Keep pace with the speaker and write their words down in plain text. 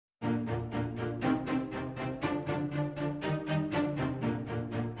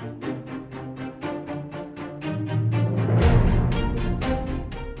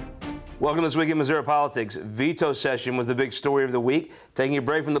Welcome to This Week in Missouri Politics. Veto session was the big story of the week. Taking a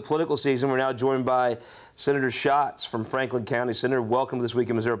break from the political season, we're now joined by Senator Schatz from Franklin County. Senator, welcome to This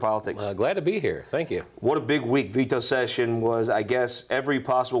Week in Missouri Politics. Glad to be here. Thank you. What a big week. Veto session was, I guess, every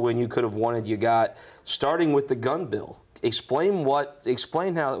possible win you could have wanted you got, starting with the gun bill. Explain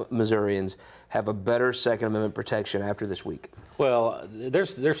how Missourians have a better Second Amendment protection after this week. Well,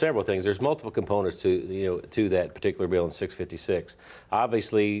 there's several things. There's multiple components to that particular bill in 656.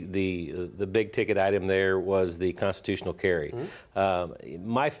 Obviously, the big ticket item there was the constitutional carry.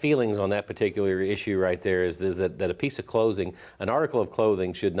 My feelings on that particular issue right there is that a piece of clothing, an article of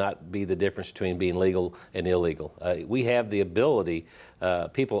clothing, should not be the difference between being legal and illegal. We have the ability,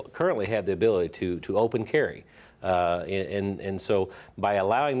 people currently have the ability to open carry. And so by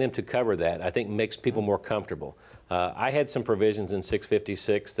allowing them to cover that, I think makes people more comfortable. I had some provisions in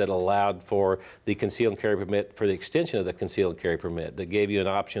 656 that allowed for the concealed carry permit, for the extension of the concealed carry permit, that gave you an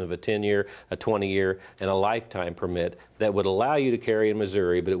option of a 10-year, a 20-year, and a lifetime permit that would allow you to carry in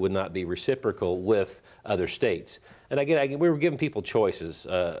Missouri, but it would not be reciprocal with other states. And again, we were giving people choices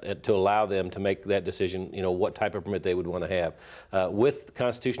to allow them to make that decision, what type of permit they would want to have. With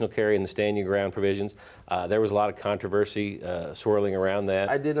constitutional carry and the stand your ground provisions, there was a lot of controversy swirling around that.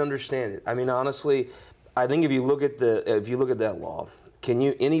 I didn't understand it. I mean, honestly, I think if you look at that law, can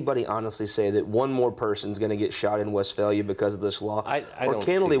anybody honestly say that one more person's going to get shot in Westphalia because of this law? Or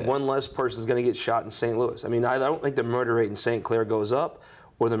candidly, one less person's going to get shot in St. Louis? I mean, I don't think the murder rate in St. Clair goes up,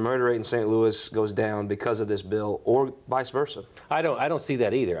 or the murder rate in St. Louis goes down because of this bill, or vice versa. I don't see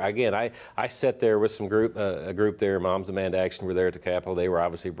that either. Again, I sat there with some a group there, Moms Demand Action, were there at the Capitol. They were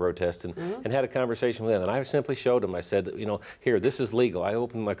obviously protesting, and had a conversation with them. And I simply showed them, I said, here, this is legal. I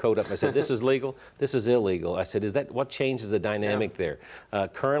opened my code up and I said, this is legal, this is illegal. I said, what changes the dynamic there?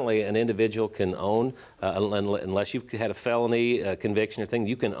 Currently, an individual can own, unless you've had a felony conviction or thing,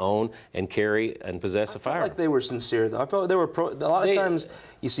 you can own and carry and possess a firearm. I felt like they were sincere, though. I felt there were a lot of times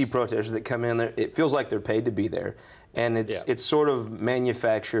you see protesters that come in there, it feels like they're paid to be there, and it's sort of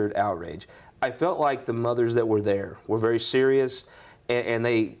manufactured outrage. I felt like the mothers that were there were very serious, and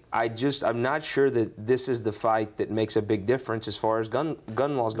I'm not sure that this is the fight that makes a big difference as far as gun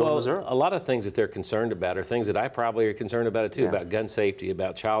laws go in Missouri. A lot of things that they're concerned about are things that I probably are concerned about it too, about gun safety,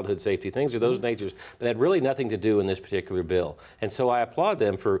 about childhood safety, things of those natures, but had really nothing to do in this particular bill. And so I applaud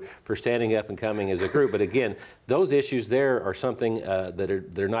them for standing up and coming as a group. But again, those issues there are something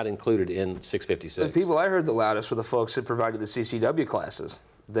they're not included in 656. The people I heard the loudest were the folks that provided the CCW classes.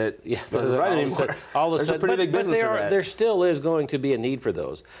 That right anymore. All of a sudden, there's a pretty big business in that. There still is going to be a need for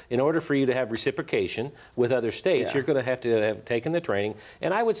those. In order for you to have reciprocation with other states, you're going to have taken the training.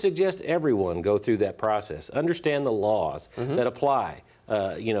 And I would suggest everyone go through that process. Understand the laws that apply.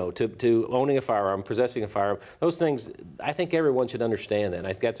 To owning a firearm, possessing a firearm, those things, I think everyone should understand that. And I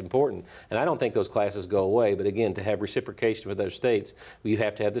think that's important. And I don't think those classes go away. But again, to have reciprocation with other states, you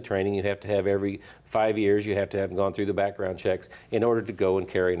have to have the training. You have to have every 5 years, you have to have gone through the background checks in order to go and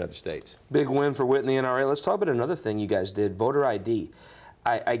carry in other states. Big win for Whit and the NRA. Let's talk about another thing you guys did, voter ID.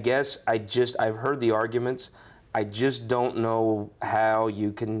 I guess I've heard the arguments. I just don't know how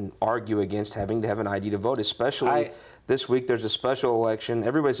you can argue against having to have an ID to vote, especially this week there's a special election.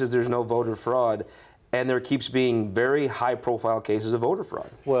 Everybody says there's no voter fraud, and there keeps being very high-profile cases of voter fraud.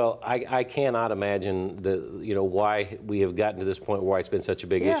 Well, I cannot imagine why we have gotten to this point where it's been such a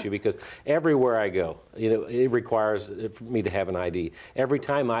big issue, because everywhere I go, it requires for me to have an ID. Every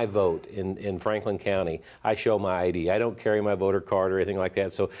time I vote in Franklin County, I show my ID. I don't carry my voter card or anything like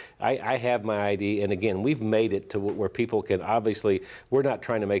that, so I have my ID. And again, we've made it to where people can, obviously, we're not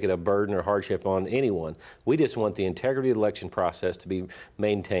trying to make it a burden or hardship on anyone. We just want the integrity of the election process to be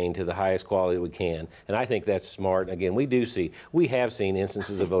maintained to the highest quality we can. And I think that's smart. Again, we have seen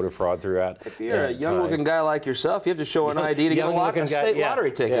instances of voter fraud throughout. If you're a young-looking guy like yourself, you have to show an ID to get a state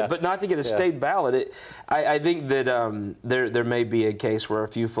lottery ticket, but not to get a state ballot. I think that there may be a case where a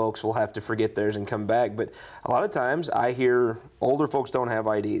few folks will have to forget theirs and come back, but a lot of times I hear older folks don't have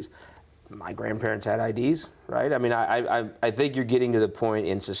IDs. My grandparents had IDs, right? I mean, I think you're getting to the point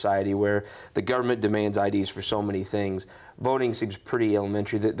in society where the government demands IDs for so many things. Voting seems pretty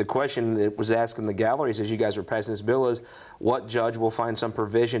elementary. The question that was asked in the galleries as you guys were passing this bill is, what judge will find some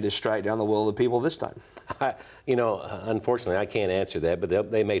provision to strike down the will of the people this time? Unfortunately, I can't answer that,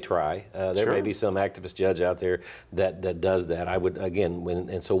 but they may try. There may be some activist judge out there that does that. I would, again,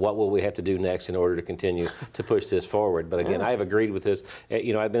 and so what will we have to do next in order to continue to push this forward? But again, I have agreed with this.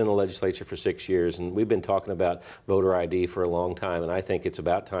 I've been in the legislature for 6 years, and we've been talking about about voter ID for a long time, and I think it's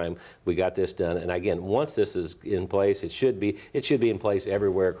about time we got this done. And again, once this is in place, it should be in place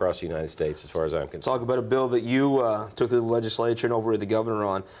everywhere across the United States, as far as I'm concerned. Talk about a bill that you took through the legislature and over to the governor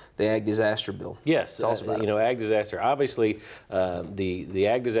on, the ag disaster bill. Yes, you know, ag disaster. Obviously, the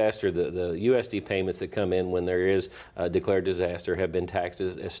ag disaster, the USD payments that come in when there is a declared disaster have been taxed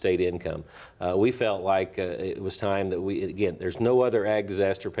as state income. We felt like it was time that again, there's no other ag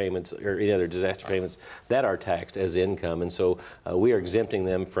disaster payments or any other disaster payments that are taxed as income, and so we are exempting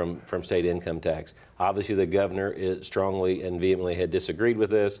them from state income tax. Obviously, the governor strongly and vehemently had disagreed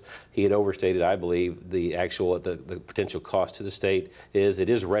with this. He had overstated, I believe, the potential cost to the state is. It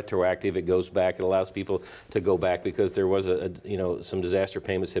is retroactive. It goes back. It allows people to go back because there was some disaster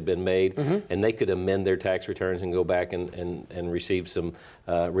payments had been made, and they could amend their tax returns and go back and receive some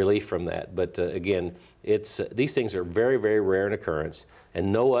relief from that. But again, these things are very, very rare in occurrence.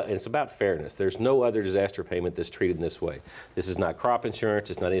 And it's about fairness. There's no other disaster payment that's treated in this way. This is not crop insurance.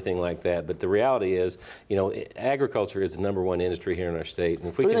 It's not anything like that. But the reality is, you know, agriculture is the #1 industry here in our state. And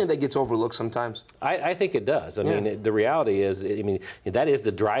if we think that gets overlooked sometimes? I think it does. I mean, the reality is, I mean, that is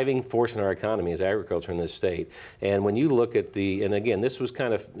the driving force in our economy is agriculture in this state. And when you look at and again, this was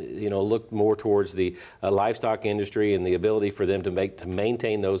kind of, you know, looked more towards the livestock industry and the ability for them to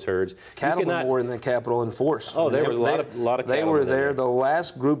maintain those herds. Cattle more in the capital in force. Oh, there was a lot of cattle. They were there. The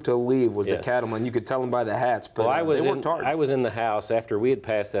last group to leave was the cattlemen. You could tell them by the hats, but they worked hard. I was in the House after we had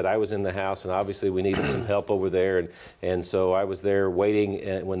passed that. I was in the House, and obviously we needed some help over there, and so I was there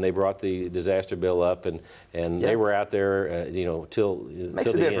waiting when they brought the disaster bill up, and they were out there, you know, till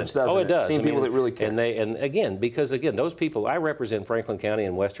makes a difference, doesn't it? Oh, it does. Seeing people that really care. And again, because those people, I represent Franklin County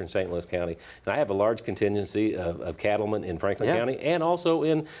and Western St. Louis County, and I have a large contingency of cattlemen in Franklin County and also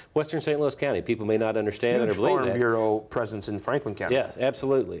in Western St. Louis County. People may not understand Huge or believe Farm that. Bureau presence in Franklin County. Yes,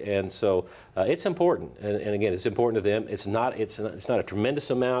 absolutely. And so it's important, and again, it's important to them. It's not a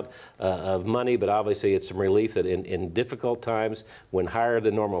tremendous amount of money, but obviously it's some relief that in difficult times when higher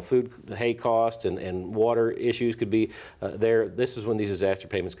than normal food hay costs and water issues could be there. This is when these disaster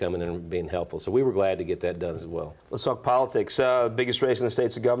payments come in and are being helpful. So we were glad to get that done as well. Let's talk politics. Biggest race in the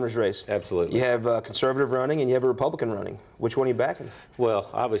state's the governor's race. Absolutely. You have a conservative running and you have a Republican running. Which one are you backing? Well,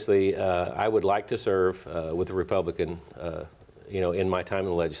 obviously, I would like to serve with a Republican. You know, in my time in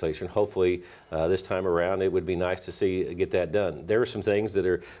the legislature, and hopefully this time around, it would be nice to get that done. There are some things that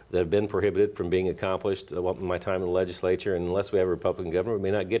have been prohibited from being accomplished in my time in the legislature, and unless we have a Republican governor, we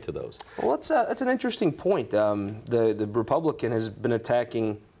may not get to those. Well, that's an interesting point. The Republican has been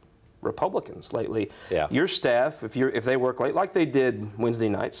attacking Republicans lately. Yeah. Your staff, if they work late, like they did Wednesday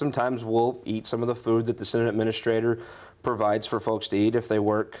night, sometimes will eat some of the food that the Senate administrator provides for folks to eat if they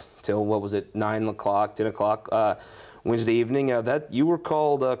work till, what was it, 9 o'clock, 10 o'clock Wednesday evening. That you were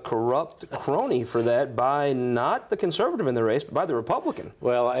called a corrupt crony for that by not the conservative in the race, but by the Republican.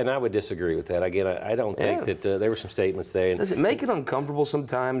 Well, and I would disagree with that. Again, I don't think that there were some statements there. Does it make it uncomfortable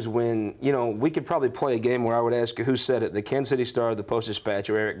sometimes when, you know, we could probably play a game where I would ask you who said it, the Kansas City Star, the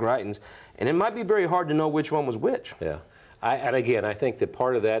Post-Dispatch, or Eric Greitens, and it might be very hard to know which one was which. Yeah. And again, I think that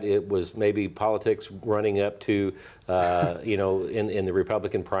part of that it was maybe politics running up to, you know, in the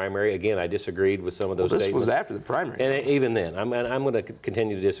Republican primary. Again, I disagreed with some of those statements. This was after the primary. And even then, I'm going to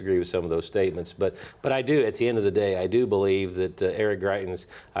continue to disagree with some of those statements. But I do, at the end of the day, I do believe that Eric Greitens,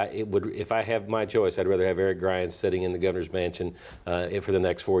 if I have my choice, I'd rather have Eric Greitens sitting in the governor's mansion for the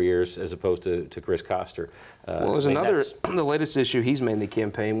next 4 years as opposed to Chris Koster. Well, there's the latest issue he's made in the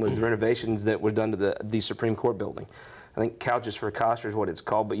campaign was the renovations that were done to the Supreme Court building. I think Couches for Koster is what it's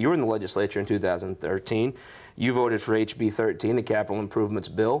called, but you were in the legislature in 2013. You voted for HB 13, the capital improvements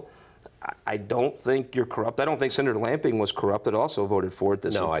bill. I don't think you're corrupt. I don't think Senator Lamping was corrupt that also voted for it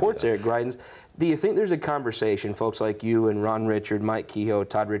that supports Eric Greitens. Do you think there's a conversation folks like you and Ron Richard, Mike Kehoe,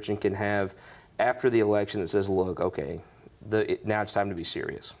 Todd Richardson can have after the election that says, look, okay, now it's time to be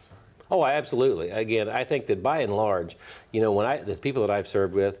serious? Oh, absolutely. Again, I think that by and large, you know, the people that I've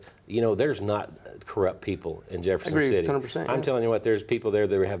served with, you know, there's not corrupt people in Jefferson City. 100%. I'm telling you what, there's people there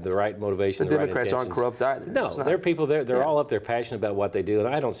that have the right motivation, the right Democrats aren't corrupt either. No, there are people there. They're all up there passionate about what they do, and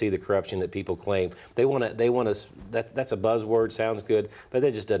I don't see the corruption that people claim. They want to. That's a buzzword. Sounds good, but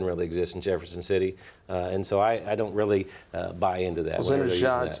that just doesn't really exist in Jefferson City, and so I don't really buy into that. Well, Senator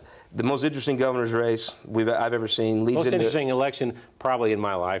Schatz, the most interesting governor's race I've ever seen. Most interesting election probably in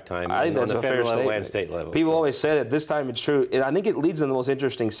my lifetime. I think that's on the a fair federal level statement. and state level. People always say that. This time it's true, and I think it leads in the most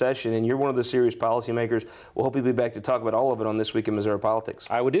interesting session. And you're one of the serious policymakers. We'll hope you'll be back to talk about all of it on This Week in Missouri Politics.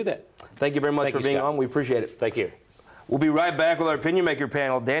 I would do that. Thank you very much for being on. We appreciate it. Thank you. We'll be right back with our Opinion Maker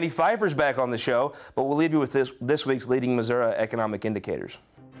panel. Danny Pfeiffer's back on the show, but we'll leave you with this week's leading Missouri economic indicators.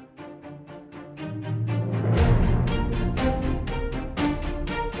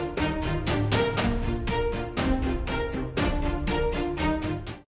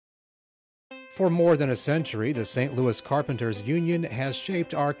 For more than a century, the St. Louis Carpenters Union has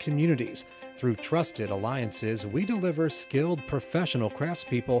shaped our communities. Through trusted alliances, we deliver skilled professional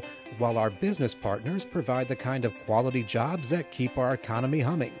craftspeople while our business partners provide the kind of quality jobs that keep our economy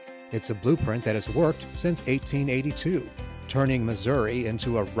humming. It's a blueprint that has worked since 1882. Turning Missouri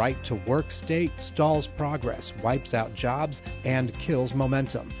into a right-to-work state stalls progress, wipes out jobs, and kills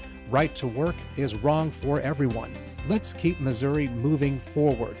momentum. Right to work is wrong for everyone. Let's keep Missouri moving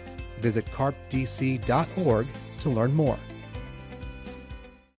forward. Visit carpdc.org to learn more.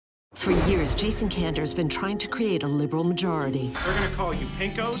 For years, Jason Kander's been trying to create a liberal majority. They're going to call you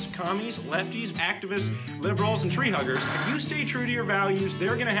pinkos, commies, lefties, activists, liberals, and tree huggers. If you stay true to your values,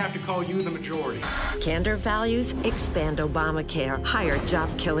 they're going to have to call you the majority. Kander values expand Obamacare, higher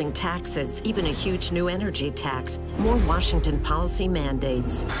job-killing taxes, even a huge new energy tax, more Washington policy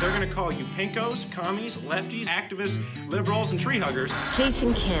mandates. They're going to call you pinkos, commies, lefties, activists, liberals, and tree huggers.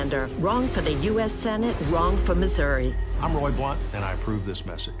 Jason Kander, wrong for the U.S. Senate, wrong for Missouri. I'm Roy Blunt, and I approve this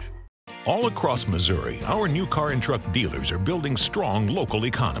message. All across Missouri, our new car and truck dealers are building strong local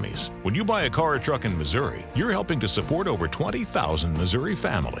economies. When you buy a car or truck in Missouri, you're helping to support over 20,000 Missouri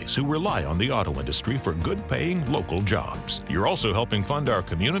families who rely on the auto industry for good-paying local jobs. You're also helping fund our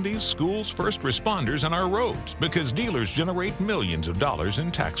communities, schools, first responders, and our roads because dealers generate millions of dollars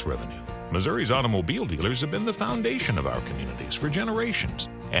in tax revenue. Missouri's automobile dealers have been the foundation of our communities for generations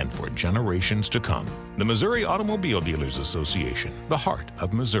and for generations to come. The Missouri Automobile Dealers Association, the heart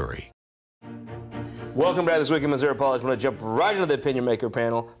of Missouri. Welcome back to This Week in Missouri Politics. I'm going to jump right into the Opinion Maker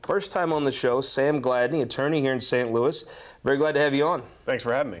panel. First time on the show, Sam Gladney, attorney here in St. Louis. Very glad to have you on. Thanks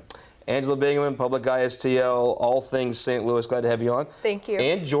for having me. Angela Bingaman, Public ISTL, all things St. Louis. Glad to have you on. Thank you.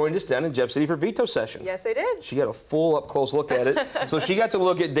 And joined us down in Jeff City for veto session. Yes, I did. She got a full up-close look at it. So she got to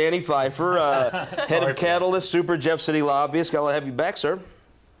look at Danny Pfeiffer, head of Catalyst, super Jeff City lobbyist. Glad to have you back, sir.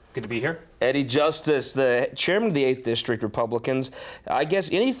 Good to be here. Eddie Justice, the chairman of the 8th District Republicans. I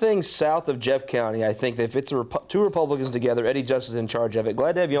guess anything south of Jeff County, I think that if it's two Republicans together, Eddie Justice is in charge of it.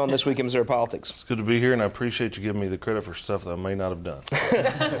 Glad to have you on This Week in Missouri Politics. It's good to be here, and I appreciate you giving me the credit for stuff that I may not have done.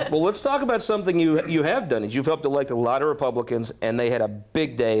 Well, let's talk about something you have done. You've helped elect a lot of Republicans, and they had a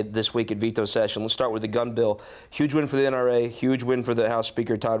big day this week at veto session. Let's start with the gun bill. Huge win for the NRA, huge win for the House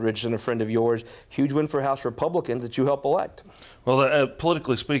Speaker, Todd Richardson, a friend of yours. Huge win for House Republicans that you helped elect. Well,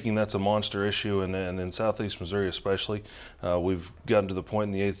 politically speaking, that's a monster issue, and in southeast Missouri especially. We've gotten to the point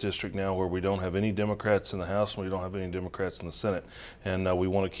in the 8th District now where we don't have any Democrats in the House and we don't have any Democrats in the Senate. And we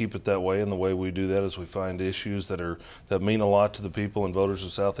want to keep it that way, and the way we do that is we find issues that mean a lot to the people and voters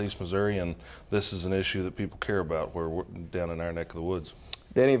of southeast Missouri, and this is an issue that people care about where we're down in our neck of the woods.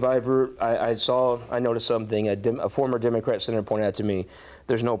 Danny Pfeiffer, I noticed something a former Democrat senator pointed out to me.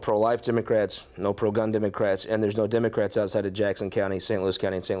 There's no pro-life Democrats, no pro-gun Democrats, and there's no Democrats outside of Jackson County, St. Louis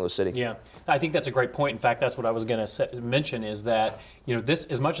County, and St. Louis City. Yeah, I think that's a great point. In fact, that's what I was going to mention is that, this,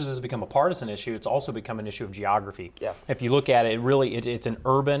 as much as this has become a partisan issue, it's also become an issue of geography. Yeah. If you look at it, it's an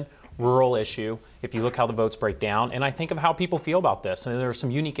urban, rural issue. If you look how the votes break down, and I think of how people feel about this, and there are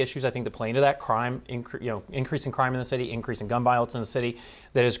some unique issues I think that play into that: crime, increase in crime in the city, increase in gun violence in the city,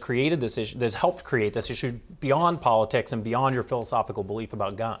 that has created this issue, that has helped create this issue beyond politics and beyond your philosophical belief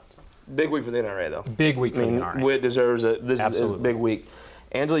about guns. Big week for the NRA, though. Big week for the NRA. Witt deserves it. This is a big week.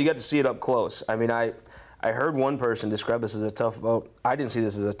 Angela, you got to see it up close. I mean, I heard one person describe this as a tough vote. I didn't see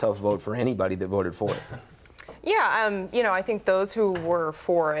this as a tough vote for anybody that voted for it. Yeah, I think those who were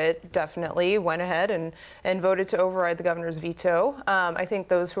for it definitely went ahead and voted to override the governor's veto. I think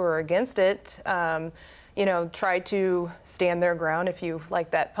those who are against it, tried to stand their ground, if you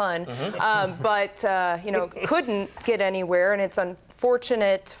like that pun, but couldn't get anywhere, and it's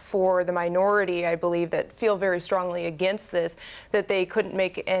unfortunate for the minority, I believe, that feel very strongly against this, that they couldn't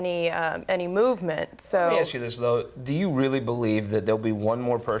make any movement. So let me ask you this, though. Do you really believe that there'll be one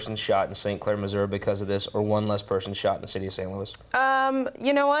more person shot in St. Clair, Missouri because of this, or one less person shot in the city of St. Louis?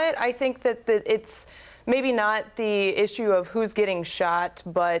 You know what? I think that it's maybe not the issue of who's getting shot,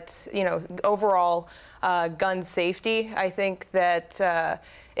 but, overall gun safety. I think that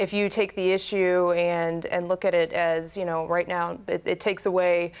if you take the issue and look at it as, right now, it takes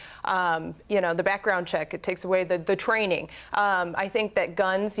away, the background check, it takes away the training. I think that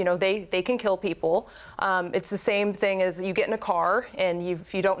guns, they can kill people. It's the same thing as you get in a car and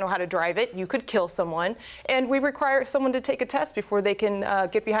if you don't know how to drive it, you could kill someone. And we require someone to take a test before they can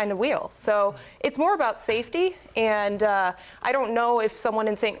get behind the wheel. So it's more about about safety, and I don't know if someone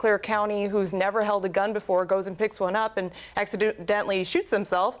in St. Clair County who's never held a gun before goes and picks one up and accidentally shoots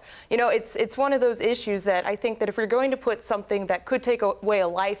himself. You know, it's one of those issues that I think that if you're going to put something that could take away a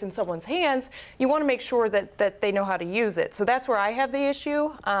life in someone's hands, you want to make sure that they know how to use it. So that's where I have the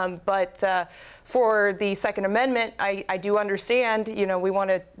issue. But for the Second Amendment, I do understand, you know, we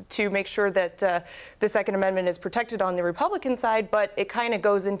wanted to make sure that the Second Amendment is protected on the Republican side, but it kind of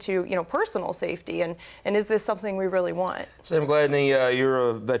goes into, you know, personal safety, and is this something we really want? Sam Gladney, you're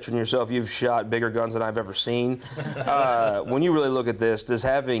a veteran yourself. You've shot bigger guns than I've ever seen. When you really look at this, does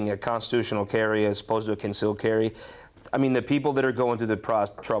having a constitutional carry as opposed to a concealed carry, I mean, the people that are going through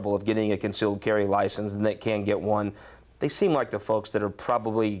the trouble of getting a concealed carry license and that can get one, they seem like the folks that are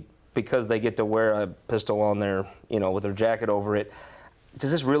probably, because they get to wear a pistol on their, you know, with their jacket over it.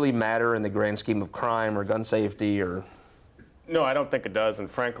 Does this really matter in the grand scheme of crime or gun safety, or? No, I don't think it does, and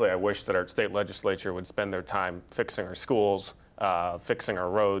frankly, I wish that our state legislature would spend their time fixing our schools, fixing our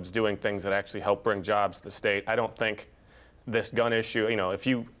roads, doing things that actually help bring jobs to the state. I don't think this gun issue, you know, if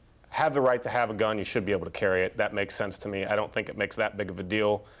you have the right to have a gun, you should be able to carry it. That makes sense to me. I don't think it makes that big of a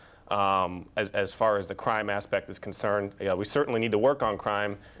deal. As far as the crime aspect is concerned, yeah, we certainly need to work on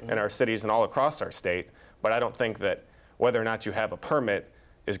crime in our cities and all across our state, but I don't think that whether or not you have a permit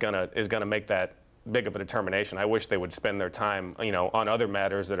is gonna make that big of a determination. I wish they would spend their time, you know, on other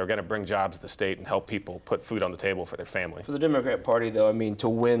matters that are going to bring jobs to the state and help people put food on the table for their family. For the Democrat Party, though, I mean, to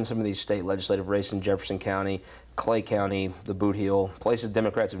win some of these state legislative races in Jefferson County, Clay County, the Boot Heel, places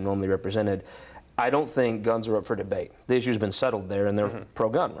Democrats have normally represented, I don't think guns are up for debate. The issue's been settled there, and they're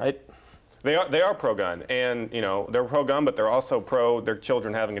pro-gun, right? They are pro-gun, and you know, they're pro-gun, but they're also pro their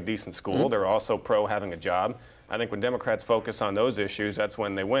children having a decent school. They're also pro having a job. I think when Democrats focus on those issues, that's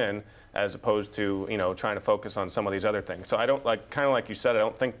when they win, as opposed to, you know, trying to focus on some of these other things. So I don't, like, kind of like you said, I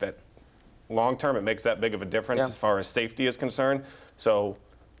don't think that long term it makes that big of a difference as far as safety is concerned. So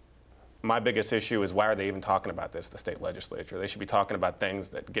my biggest issue is, why are they even talking about this, the state legislature? They should be talking about things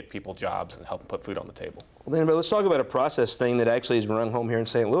that get people jobs and help them put food on the table. Well, then, but let's talk about a process thing that actually has rung home here in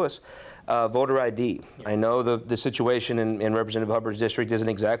St. Louis. Voter ID. I know the situation in Representative Hubbard's district isn't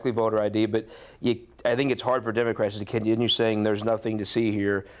exactly voter ID, but I think it's hard for Democrats to continue saying there's nothing to see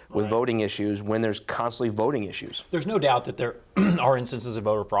here with voting issues when there's constantly voting issues. There's no doubt that there are instances of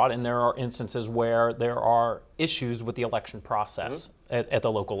voter fraud, and there are instances where there are issues with the election process at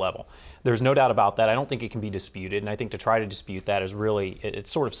the local level. There's no doubt about that. I don't think it can be disputed, and I think to try to dispute that is really, it's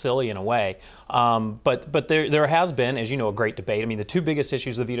sort of silly in a way. But there has been, as you know, a great debate. I mean, the two biggest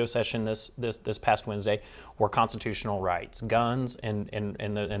issues of the veto session this past Wednesday were constitutional rights, guns, and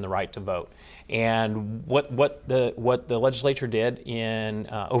the right to vote. And what the legislature did in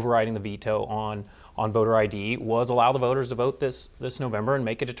overriding the veto on voter ID was allow the voters to vote this November and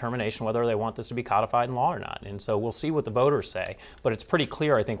make a determination whether they want this to be codified in law or not. And so we'll see what the voters say, but it's pretty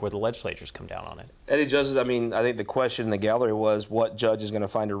clear, I think, where the legislatures come down on it. Eddie, judges, I mean, I think the question in the gallery was, what judge is going to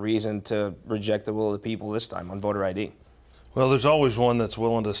find a reason to reject the will of the people this time on voter ID? Well, there's always one that's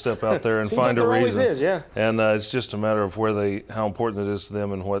willing to step out there and find a reason. Always is, yeah. And it's just a matter of how important it is to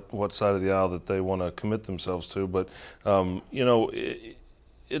them and what side of the aisle that they want to commit themselves to. But, you know,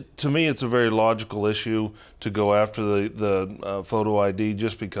 to me, it's a very logical issue to go after the photo ID,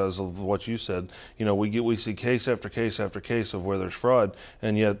 just because of what you said. You know, we see case after case after case of where there's fraud,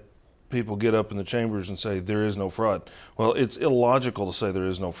 and yet people get up in the chambers and say there is no fraud. Well, it's illogical to say there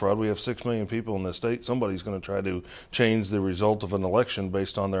is no fraud. We have 6 million people in this state. Somebody's going to try to change the result of an election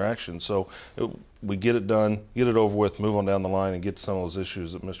based on their actions. So we get it done, get it over with, move on down the line, and get to some of those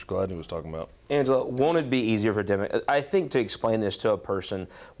issues that Mr. Gladney was talking about. Angela, won't it be easier for Democrats? I think to explain this to a person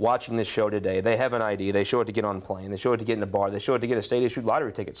watching this show today, they have an ID, they show it to get on a plane, they show it to get in a bar, they show it to get a state-issued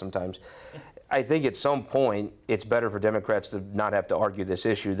lottery ticket sometimes. I think at some point it's better for Democrats to not have to argue this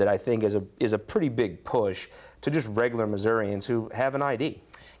issue that I think is a pretty big push to just regular Missourians who have an ID.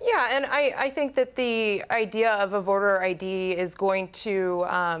 Yeah, and I think that the idea of a voter ID is going to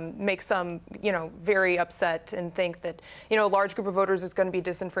make some, you know, very upset and think that, you know, a large group of voters is going to be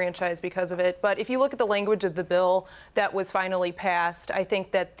disenfranchised because of it. But if you look at the language of the bill that was finally passed, I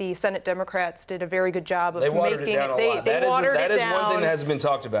think that the Senate Democrats did a very good job of making it. They watered it down. That is one thing that hasn't been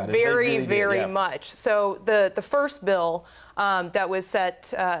talked about. Very much. So the first bill that was set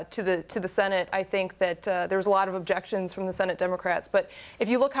to the Senate, I think that there was a lot of objections from the Senate Democrats. But if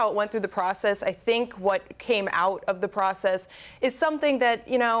you look how it went through the process, I think what came out of the process is something that,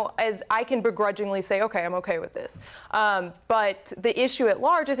 you know, as I can begrudgingly say, okay, I'm okay with this. But the issue at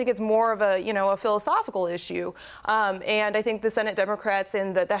large, I think it's more of a, you know, a philosophical issue. And I think the Senate Democrats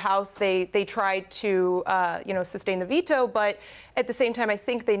in the House, they tried to, you know, sustain the veto, but at the same time, I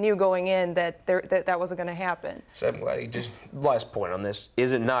think they knew going in that that wasn't going to happen. So I'm glad just last point on this.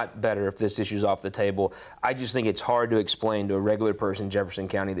 Is it not better if this issue's off the table? I just think it's hard to explain to a regular person in Jefferson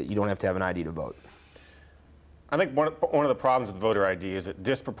County that you don't have to have an ID to vote. I think one of the problems with voter ID is it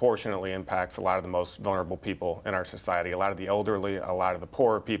disproportionately impacts a lot of the most vulnerable people in our society, a lot of the elderly, a lot of the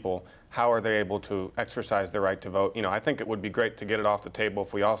poorer people. How are they able to exercise their right to vote? You know, I think it would be great to get it off the table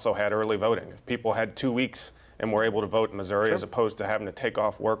if we also had early voting. If people had 2 weeks and were able to vote in Missouri, sure, as opposed to having to take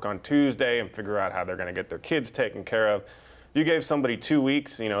off work on Tuesday and figure out how they're going to get their kids taken care of. If you gave somebody 2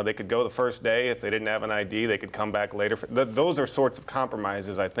 weeks, you know, they could go the first day. If they didn't have an ID, they could come back later. Those are sorts of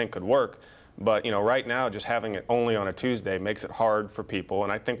compromises I think could work. But, you know, right now, just having it only on a Tuesday makes it hard for people.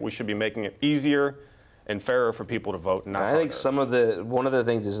 And I think we should be making it easier and fairer for people to vote. And not harder. I think one of the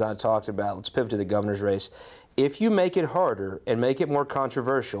things that's not talked about, let's pivot to the governor's race. If you make it harder and make it more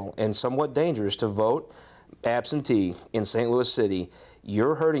controversial and somewhat dangerous to vote absentee in St. Louis City,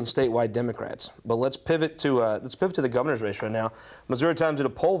 you're hurting statewide Democrats. But let's pivot to the governor's race right now. Missouri Times did a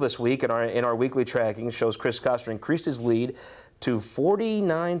poll this week in our weekly tracking. It shows Chris Koster increased his lead to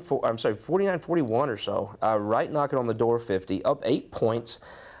 49-41 or so, right knocking on the door 50, up 8 points.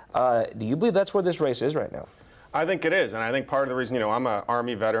 Do you believe that's where this race is right now? I think it is, and I think part of the reason, you know, I'm an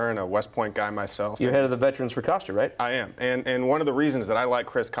Army veteran, a West Point guy myself. You're head of the Veterans for Koster, right? I am, and one of the reasons that I like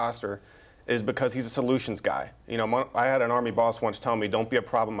Chris Koster is because he's a solutions guy. You know, I had an Army boss once tell me, don't be a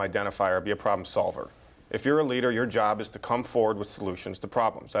problem identifier, be a problem solver. If you're a leader, your job is to come forward with solutions to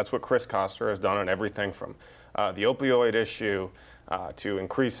problems. That's what Chris Koster has done on everything from the opioid issue to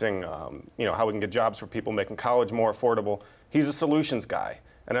increasing, you know, how we can get jobs for people, making college more affordable. He's a solutions guy.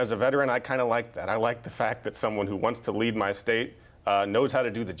 And as a veteran, I kind of like that. I like the fact that someone who wants to lead my state knows how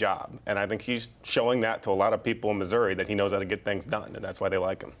to do the job. And I think he's showing that to a lot of people in Missouri, that he knows how to get things done, and that's why they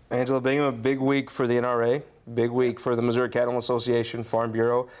like him. Angela Bingham, a big week for the NRA, big week for the Missouri Cattlemen Association, Farm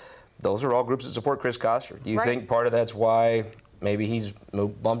Bureau. Those are all groups that support Chris Koster. Do you think part of that's why maybe he's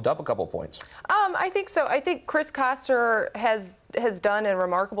bumped up a couple points? I think so. I think Chris Koster has done a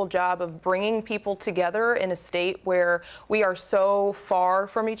remarkable job of bringing people together in a state where we are so far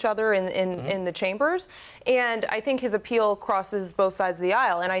from each other in the chambers. And I think his appeal crosses both sides of the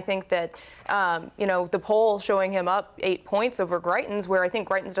aisle. And I think that, you know, the poll showing him up 8 points over Greitens, where I think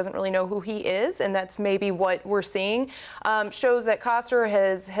Greitens doesn't really know who he is, and that's maybe what we're seeing, shows that Koster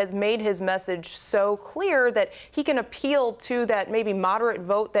has made his message so clear that he can appeal to that maybe moderate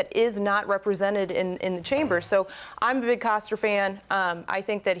vote that is not represented in the chamber. So I'm a big Koster fan. I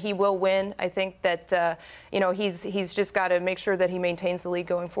think that he will win. I think that, you know, he's just got to make sure that he maintains the lead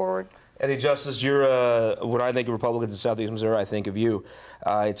going forward. Eddie Justice, you're, when I think of Republicans in Southeast Missouri, I think of you.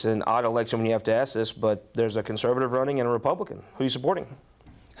 It's an odd election when you have to ask this, but there's a conservative running and a Republican. Who are you supporting?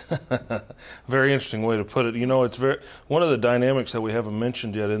 Very interesting way to put it. You know, it's one of the dynamics that we haven't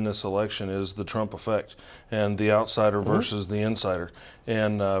mentioned yet in this election is the Trump effect and the outsider versus the insider.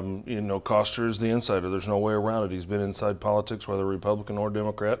 And, you know, Koster is the insider. There's no way around it. He's been inside politics, whether Republican or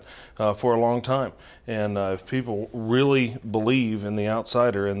Democrat, for a long time. And if people really believe in the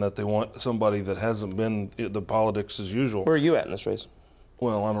outsider and that they want somebody that hasn't been the politics as usual. Where are you at in this race?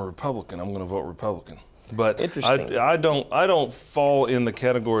 Well, I'm a Republican. I'm going to vote Republican. But I don't fall in the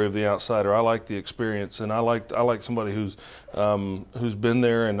category of the outsider. I like the experience, and I like somebody who's been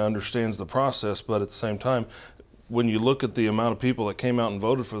there and understands the process. But at the same time, when you look at the amount of people that came out and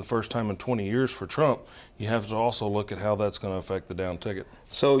voted for the first time in 20 years for Trump, you have to also look at how that's going to affect the down ticket.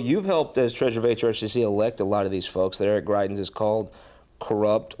 So you've helped, as treasurer of HRCC, elect a lot of these folks that Eric Greitens has called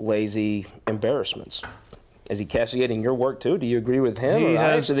corrupt, lazy embarrassments. Is he castigating your work too? Do you agree with him?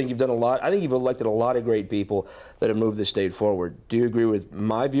 I actually think you've done a lot. I think you've elected a lot of great people that have moved the state forward. Do you agree with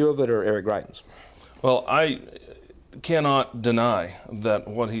my view of it or Eric Greitens? Well, I cannot deny that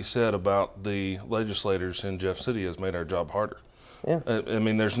what he said about the legislators in Jeff City has made our job harder. Yeah. I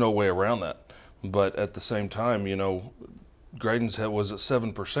mean, there's no way around that. But at the same time, you know, Greitens was at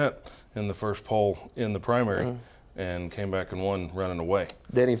 7% in the first poll in the primary. And came back and won running away.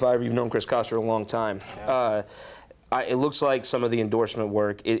 Danny Fiver, you've known Chris Koster a long time. Yeah. It looks like some of the endorsement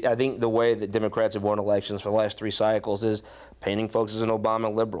work, I think the way that Democrats have won elections for the last 3 cycles is painting folks as an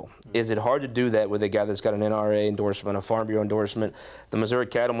Obama liberal. Is it hard to do that with a guy that's got an NRA endorsement, a Farm Bureau endorsement, the Missouri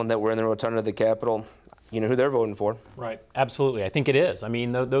Cattlemen that were in the rotunda of the Capitol? you know who they're voting for. Right. Absolutely. I think it is. I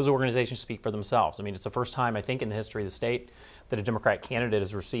mean, those organizations speak for themselves. I mean, it's the first time, I think, in the history of the state that a Democrat candidate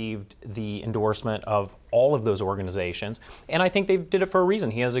has received the endorsement of all of those organizations. And I think they did it for a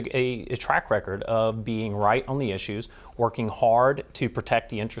reason. He has a track record of being right on the issues, working hard to protect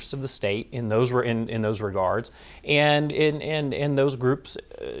the interests of the state in those regards. And those groups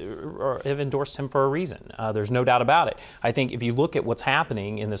have endorsed him for a reason. There's no doubt about it. I think if you look at what's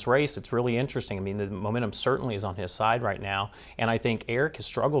happening in this race, it's really interesting. I mean, the momentum certainly is on his side right now. And I think Eric has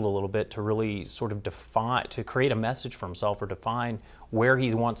struggled a little bit to really sort of to create a message for himself or define where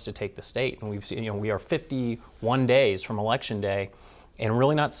he wants to take the state. And we've seen, we are 51 days from Election Day and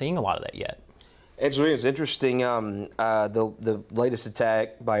really not seeing a lot of that yet. Actually, it's interesting. The latest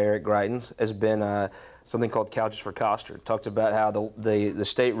attack by Eric Greitens has been something called Couches for Koster. It talked about how the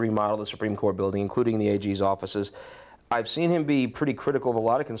state remodeled the Supreme Court building, including the AG's offices. I've seen him be pretty critical of a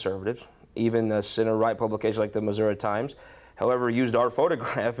lot of conservatives, even center-right publications like the Missouri Times. However, used our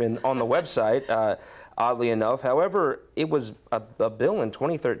photograph on the website, oddly enough. However, it was a bill in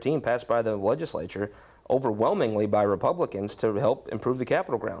 2013 passed by the legislature, overwhelmingly by Republicans, to help improve the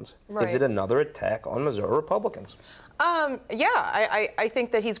Capitol grounds. Right. Is it another attack on Missouri Republicans? Yeah, I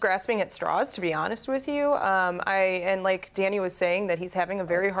think that he's grasping at straws, to be honest with you. And like Danny was saying, that he's having a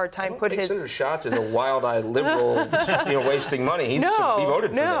very hard time Senator Schatz is a wild-eyed liberal, wasting money. He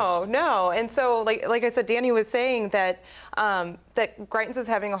voted for this. No. And so, like I said, Danny was saying that that Greitens is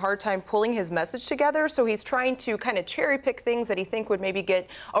having a hard time pulling his message together, so he's trying to kind of cherry pick things that he think would maybe get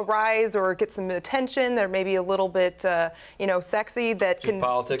a rise or get some attention. They're maybe a little bit, sexy. That can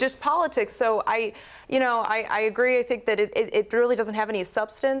just politics. So I agree. I think that it really doesn't have any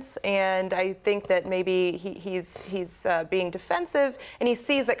substance, and I think that maybe he's being defensive, and he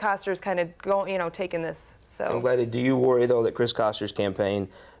sees that Koster's kind of taking this. So I'm glad. Do you worry though that Chris Koster's campaign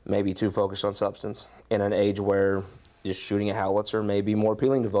may be too focused on substance in an age where just shooting a howitzer may be more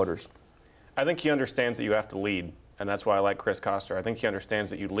appealing to voters? I think he understands that you have to lead, and that's why I like Chris Koster. I think he understands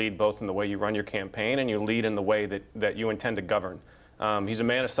that you lead both in the way you run your campaign and you lead in the way that you intend to govern. He's a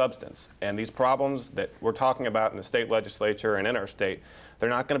man of substance, and these problems that we're talking about in the state legislature and in our state, they're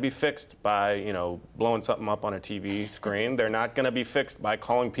not going to be fixed by, blowing something up on a TV screen. They're not going to be fixed by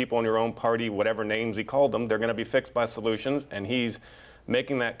calling people in your own party whatever names he called them. They're going to be fixed by solutions, and he's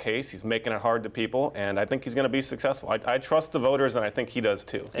making that case. He's making it hard to people, and I think he's going to be successful. I trust the voters, and I think he does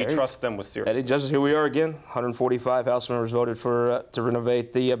too. He trusts them with seriousness. Eddie Justice, here we are again. 145 House members voted for to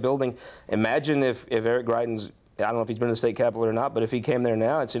renovate the building. Imagine if Eric Greitens, I don't know if he's been to the state capitol or not, but if he came there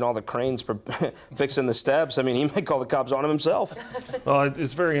now and seen all the cranes fixing the steps, I mean, he might call the cops on him himself. Well,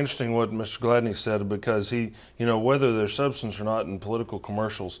 it's very interesting what Mr. Gladney said, because he, whether there's substance or not in political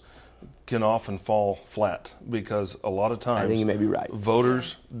commercials, can often fall flat, because a lot of times I think you may be right.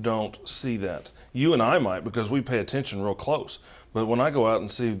 Voters don't see that. You and I might, because we pay attention real close. But when I go out and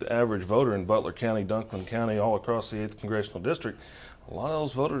see the average voter in Butler County, Dunklin County, all across the 8th Congressional District, a lot of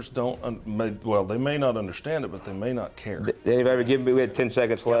those voters don't, they may not understand it, but they may not care. We had 10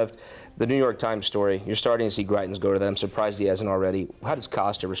 seconds left. The New York Times story, you're starting to see Greitens go to that. I'm surprised he hasn't already. How does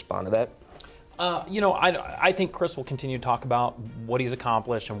Koster respond to that? I think Chris will continue to talk about what he's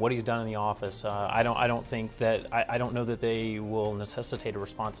accomplished and what he's done in the office. I don't know that they will necessitate a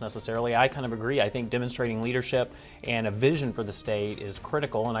response necessarily. I kind of agree. I think demonstrating leadership and a vision for the state is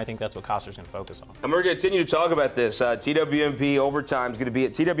critical, and I think that's what Koster's going to focus on. And we're going to continue to talk about this. TWMP Overtime is going to be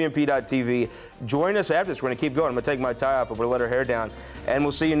at twmp.tv. Join us after this. We're going to keep going. I'm going to take my tie off. We're going to let her hair down. And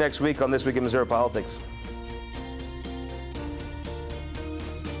we'll see you next week on This Week in Missouri Politics.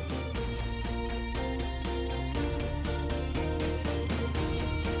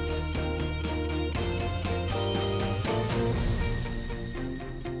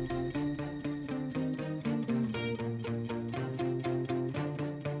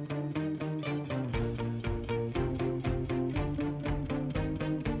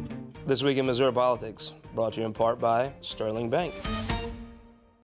 This Week in Missouri Politics, brought to you in part by Sterling Bank.